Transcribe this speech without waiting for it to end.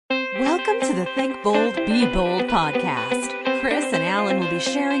Welcome to the Think Bold, Be Bold podcast. Chris and Alan will be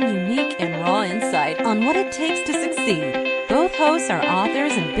sharing unique and raw insight on what it takes to succeed. Both hosts are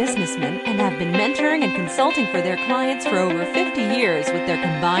authors and businessmen and have been mentoring and consulting for their clients for over 50 years with their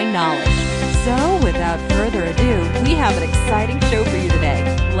combined knowledge. So, without further ado, we have an exciting show for you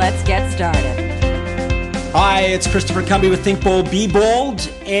today. Let's get started. Hi, it's Christopher Cumby with Think Bold, Be Bold,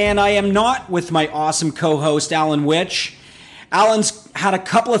 and I am not with my awesome co-host, Alan Witch. Alan's had a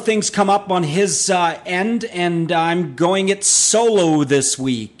couple of things come up on his end, and I'm going it solo this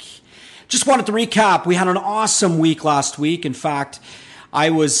week. Just wanted to recap. We had an awesome week last week. In fact,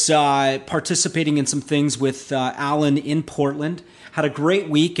 I was participating in some things with Alan in Portland. Had a great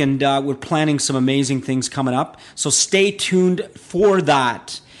week, and we're planning some amazing things coming up. So stay tuned for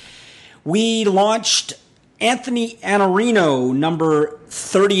that. We launched Anthony Iannarino, number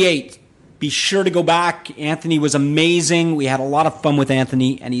 38. Be sure to go back. Anthony was amazing. We had a lot of fun with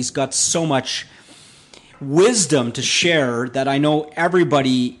Anthony, and he's got so much wisdom to share that I know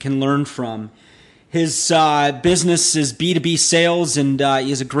everybody can learn from. His business is B2B sales, and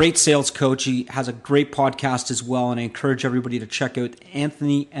he is a great sales coach. He has a great podcast as well, and I encourage everybody to check out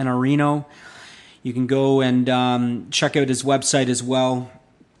Anthony Iannarino. You can go and check out his website as well,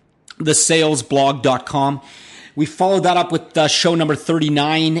 thesalesblog.com. We followed that up with show number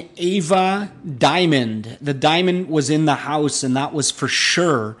 39, Ava Diamond. The Diamond was in the house, and that was for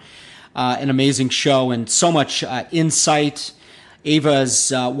sure an amazing show and so much insight. Ava is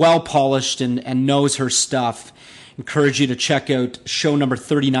well-polished and knows her stuff. Encourage you to check out show number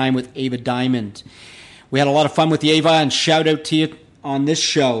 39 with Ava Diamond. We had a lot of fun with Ava, and shout out to you on this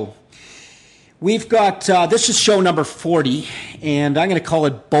show. We've got, this is show number 40, and I'm going to call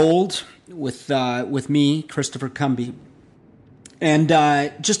it Bold with me, Christopher Cumby, and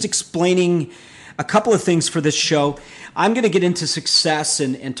just explaining a couple of things for this show. I'm going to get into success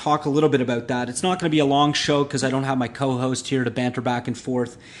and talk a little bit about that. It's not going to be a long show because I don't have my co-host here to banter back and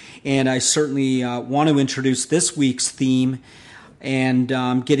forth, and I certainly want to introduce this week's theme and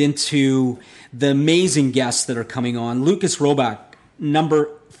get into the amazing guests that are coming on. Lucas Roback, number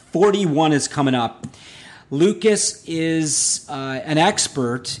 41 is coming up. Lucas is an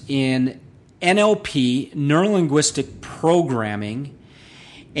expert in NLP, neuro-linguistic programming,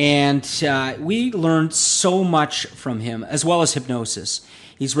 and we learned so much from him, as well as hypnosis.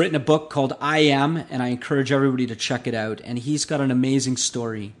 He's written a book called I Am, and I encourage everybody to check it out, and he's got an amazing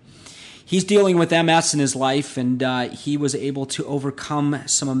story. He's dealing with MS in his life, and he was able to overcome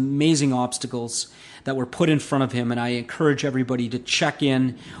some amazing obstacles that were put in front of him, and I encourage everybody to check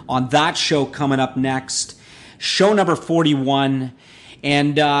in on that show coming up next. Show number 41,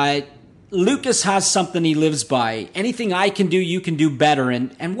 and Lucas has something he lives by. Anything I can do, you can do better,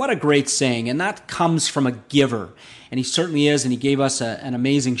 and what a great saying, and that comes from a giver, and he certainly is, and he gave us an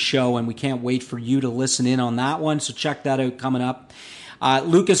amazing show, and we can't wait for you to listen in on that one, so check that out coming up.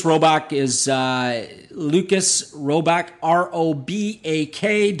 Lucas Roback is Lucas Roback, ROBAK.com.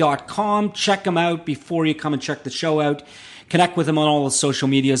 Check him out before you come and check the show out. Connect with him on all the social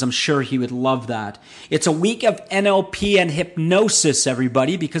medias. I'm sure he would love that. It's a week of NLP and hypnosis,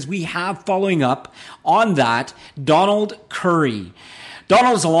 everybody, because we have following up on that Donald Curry.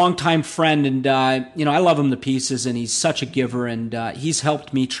 Donald is a longtime friend, and I love him to pieces, and he's such a giver, and he's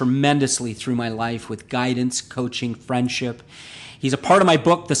helped me tremendously through my life with guidance, coaching, friendship. He's a part of my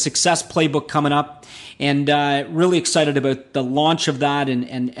book, The Success Playbook, coming up, and really excited about the launch of that,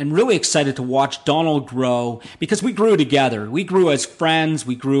 and really excited to watch Donald grow, because we grew together. We grew as friends.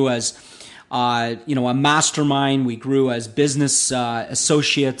 We grew as a mastermind. We grew as business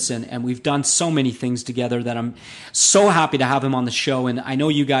associates, and we've done so many things together that I'm so happy to have him on the show, and I know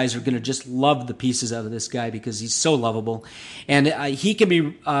you guys are going to just love the pieces out of this guy because he's so lovable. And he can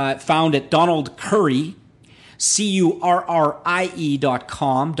be found at Donald Curry, CURRIE.com,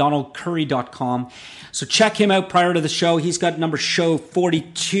 DonaldCurry.com. So check him out prior to the show. He's got show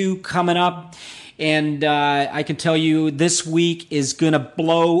 42 coming up. And I can tell you this week is going to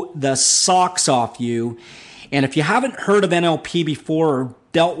blow the socks off you. And if you haven't heard of NLP before or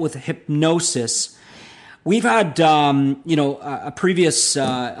dealt with hypnosis, we've had, a previous,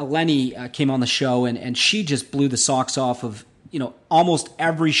 Eleni came on the show, and she just blew the socks off of, almost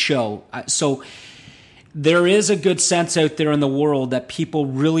every show. So there is a good sense out there in the world that people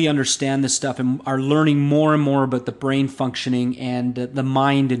really understand this stuff and are learning more and more about the brain functioning and the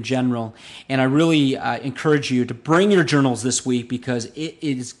mind in general. And I really encourage you to bring your journals this week, because it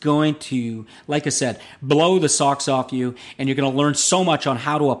is going to, like I said, blow the socks off you, and you're going to learn so much on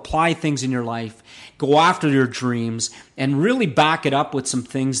how to apply things in your life, go after your dreams, and really back it up with some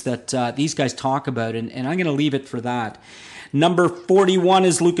things that these guys talk about, and I'm going to leave it for that. Number 41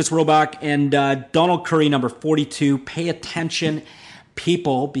 is Lucas Roback, and Donald Curry, number 42. Pay attention,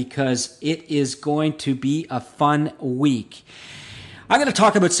 people, because it is going to be a fun week. I'm going to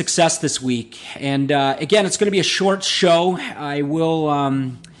talk about success this week, and again, it's going to be a short show. I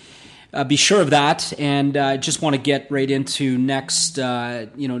will be sure of that, and I just want to get right into next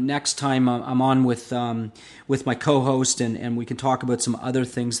time I'm on with my co-host, and we can talk about some other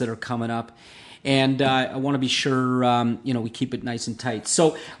things that are coming up. And I want to be sure we keep it nice and tight.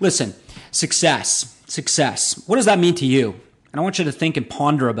 So listen, success. What does that mean to you? And I want you to think and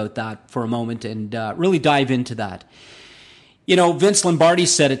ponder about that for a moment and really dive into that. Vince Lombardi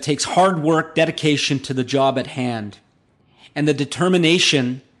said it takes hard work, dedication to the job at hand, and the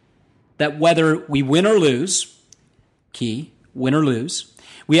determination that whether we win or lose, key, win or lose,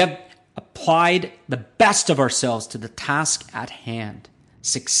 we have applied the best of ourselves to the task at hand,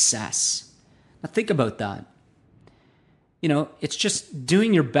 success. Now think about that. It's just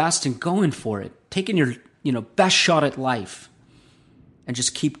doing your best and going for it, taking your best shot at life, and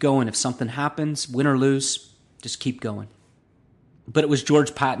just keep going. If something happens, win or lose, just keep going. But it was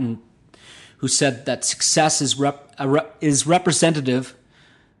George Patton who said that success is representative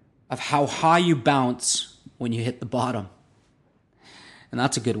of how high you bounce when you hit the bottom. And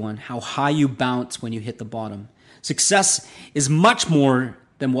that's a good one. How high you bounce when you hit the bottom. Success is much more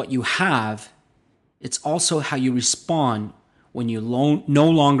than what you have. It's also how you respond when you no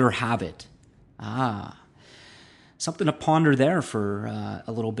longer have it. Something to ponder there for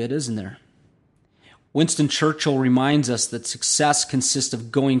a little bit, isn't there? Winston Churchill reminds us that success consists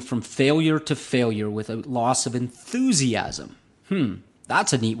of going from failure to failure without loss of enthusiasm.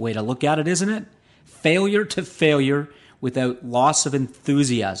 That's a neat way to look at it, isn't it? Failure to failure without loss of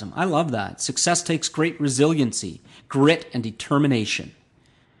enthusiasm. I love that. Success takes great resiliency, grit, and determination.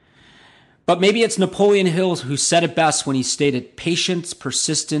 But maybe it's Napoleon Hill who said it best when he stated, patience,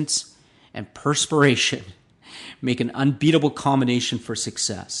 persistence, and perspiration make an unbeatable combination for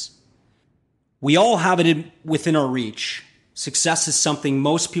success. We all have it within our reach. Success is something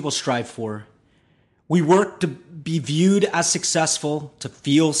most people strive for. We work to be viewed as successful, to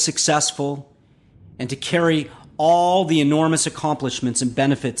feel successful, and to carry all the enormous accomplishments and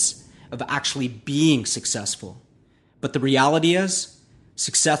benefits of actually being successful. But the reality is,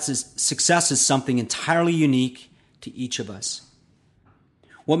 success is something entirely unique to each of us.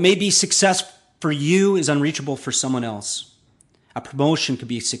 What may be success for you is unreachable for someone else. A promotion could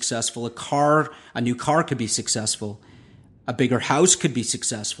be successful. A new car could be successful. A bigger house could be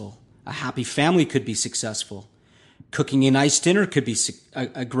successful. A happy family could be successful. Cooking a nice dinner could be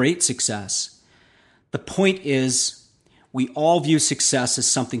a great success. The point is, we all view success as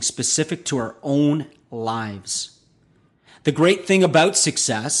something specific to our own lives. The great thing about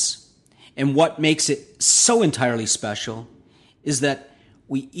success, and what makes it so entirely special, is that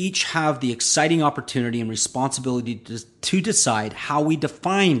we each have the exciting opportunity and responsibility to decide how we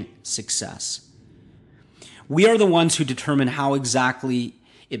define success. We are the ones who determine how exactly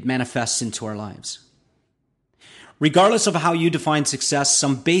it manifests into our lives. Regardless of how you define success,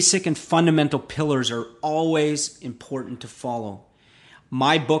 some basic and fundamental pillars are always important to follow.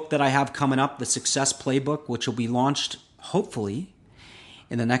 My book that I have coming up, The Success Playbook, which will be launched, hopefully,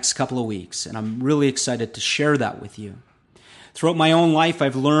 in the next couple of weeks, and I'm really excited to share that with you. Throughout my own life,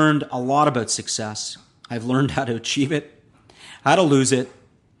 I've learned a lot about success. I've learned how to achieve it, how to lose it,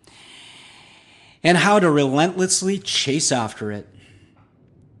 and how to relentlessly chase after it.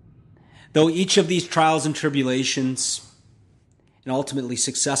 Though each of these trials and tribulations and ultimately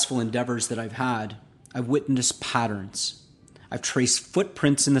successful endeavors that I've had, I've witnessed patterns. I've traced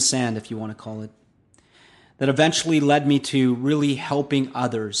footprints in the sand, if you want to call it, that eventually led me to really helping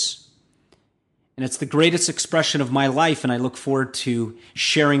others. And it's the greatest expression of my life, and I look forward to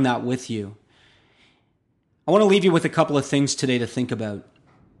sharing that with you. I want to leave you with a couple of things today to think about.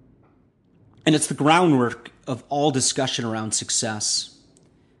 And it's the groundwork of all discussion around success.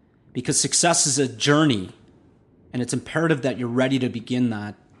 Because success is a journey, and it's imperative that you're ready to begin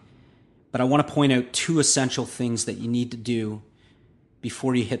that. But I want to point out two essential things that you need to do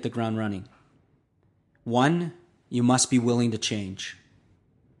before you hit the ground running. One, you must be willing to change.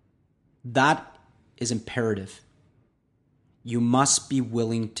 That is imperative. You must be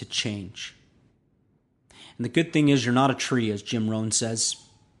willing to change. And the good thing is you're not a tree, as Jim Rohn says.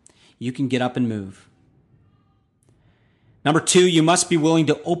 You can get up and move. Number two, you must be willing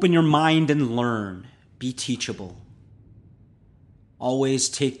to open your mind and learn. Be teachable. Always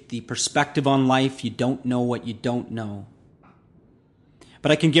take the perspective on life. You don't know what you don't know.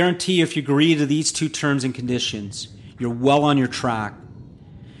 But I can guarantee you, if you agree to these two terms and conditions, you're well on your track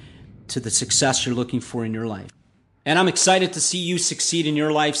to the success you're looking for in your life. And I'm excited to see you succeed in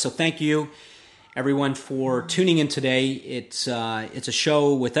your life. So thank you, everyone, for tuning in today. It's a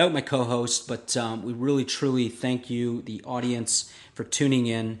show without my co-host, but we really, truly thank you, the audience, for tuning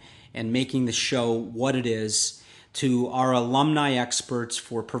in and making the show what it is, to our alumni experts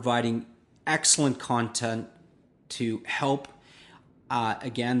for providing excellent content to help,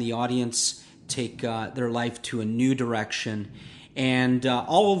 again, the audience take their life to a new direction, and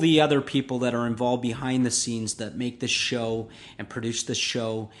all of the other people that are involved behind the scenes that make this show and produce this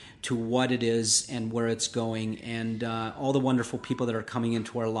show to what it is and where it's going, and all the wonderful people that are coming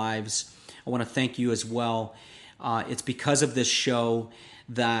into our lives. I want to thank you as well. It's because of this show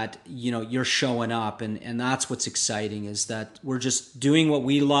that you're showing up, and that's what's exciting, is that we're just doing what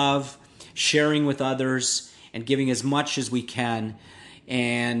we love, sharing with others, and giving as much as we can.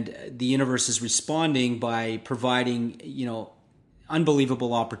 And the universe is responding by providing,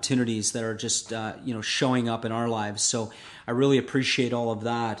 unbelievable opportunities that are just, showing up in our lives. So I really appreciate all of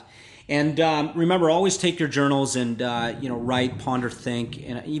that. And remember, always take your journals and, write, ponder, think.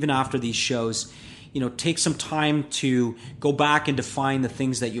 And even after these shows, take some time to go back and define the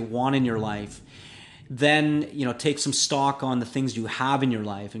things that you want in your life. Then, take some stock on the things you have in your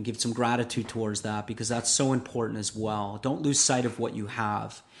life and give some gratitude towards that, because that's so important as well. Don't lose sight of what you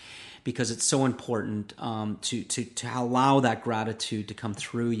have, because it's so important to allow that gratitude to come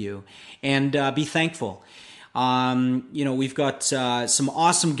through you, and be thankful. We've got some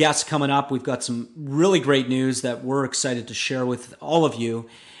awesome guests coming up. We've got some really great news that we're excited to share with all of you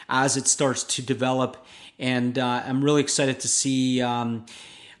as it starts to develop. And I'm really excited to see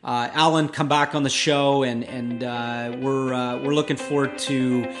Alan come back on the show, and we're looking forward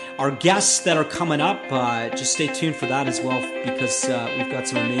to our guests that are coming up. Just stay tuned for that as well, because we've got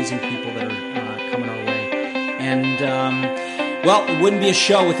some amazing people that are coming our way. And it wouldn't be a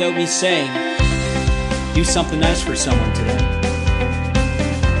show without me saying, do something nice for someone today.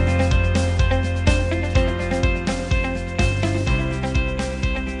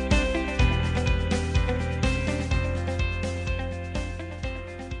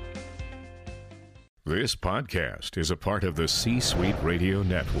 This podcast is a part of the C-Suite Radio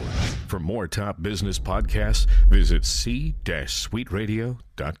Network. For more top business podcasts, visit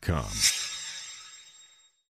c-suiteradio.com.